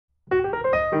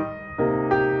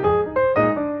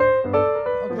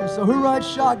So who rides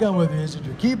shotgun with you? Is it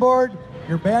your keyboard,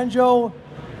 your banjo,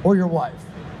 or your wife?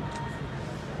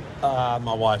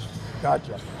 My wife.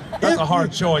 Gotcha. That's a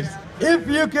hard choice. If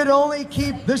you could only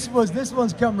keep, this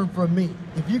one's coming from me.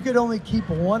 If you could only keep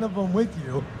one of them with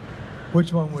you,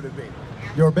 which one would it be?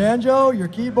 Your banjo, your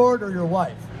keyboard, or your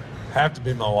wife? Have to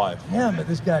be my wife. Yeah, but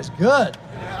this guy's good.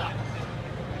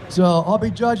 So I'll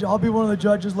be one of the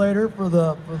judges later for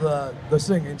the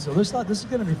singing. So this is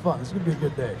gonna be fun. This is gonna be a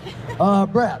good day.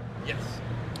 Brad. Yes.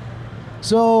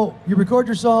 So you record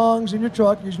your songs in your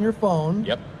truck using your phone.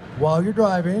 Yep. While you're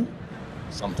driving.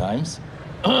 Sometimes.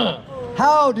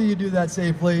 How do you do that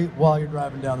safely while you're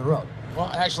driving down the road?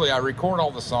 Well, actually, I record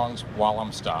all the songs while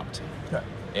I'm stopped. Okay.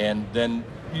 And then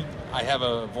I have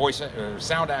a voice or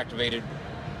sound activated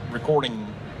recording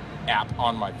app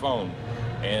on my phone,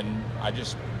 and I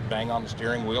just bang on the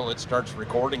steering wheel. It starts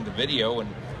recording the video, and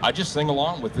I just sing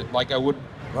along with it like I would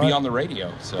be on the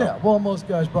radio. So yeah, well, most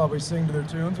guys probably sing to their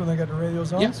tunes when they got the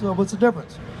radios on. Yeah. So what's the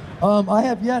difference? I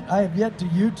have yet to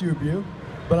YouTube you,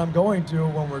 but I'm going to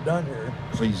when we're done here.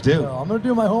 Please do. So I'm going to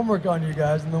do my homework on you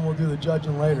guys, and then we'll do the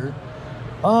judging later.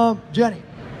 Jenny.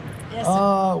 Yes,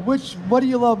 sir. What do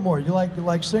you love more? You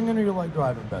like singing, or you like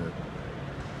driving better?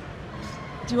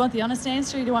 Do you want the honest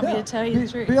answer, or do you want me to tell you the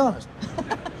truth? Be honest.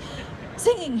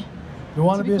 Singing. You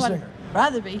want to be a quite- singer?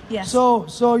 Rather be, yes. So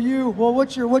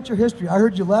what's your history? I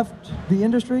heard you left the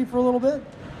industry for a little bit.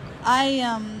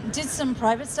 I did some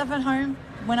private stuff at home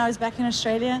when I was back in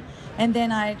Australia, and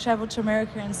then I traveled to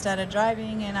America and started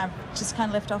driving, and I've just kind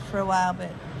of left off for a while.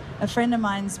 But a friend of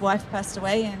mine's wife passed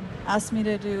away and asked me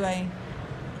to do a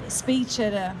speech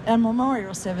at a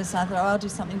memorial service. I thought, I'll do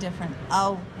something different.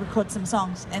 I'll record some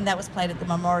songs, and that was played at the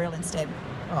memorial instead.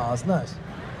 Oh, that's nice.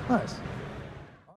 Nice.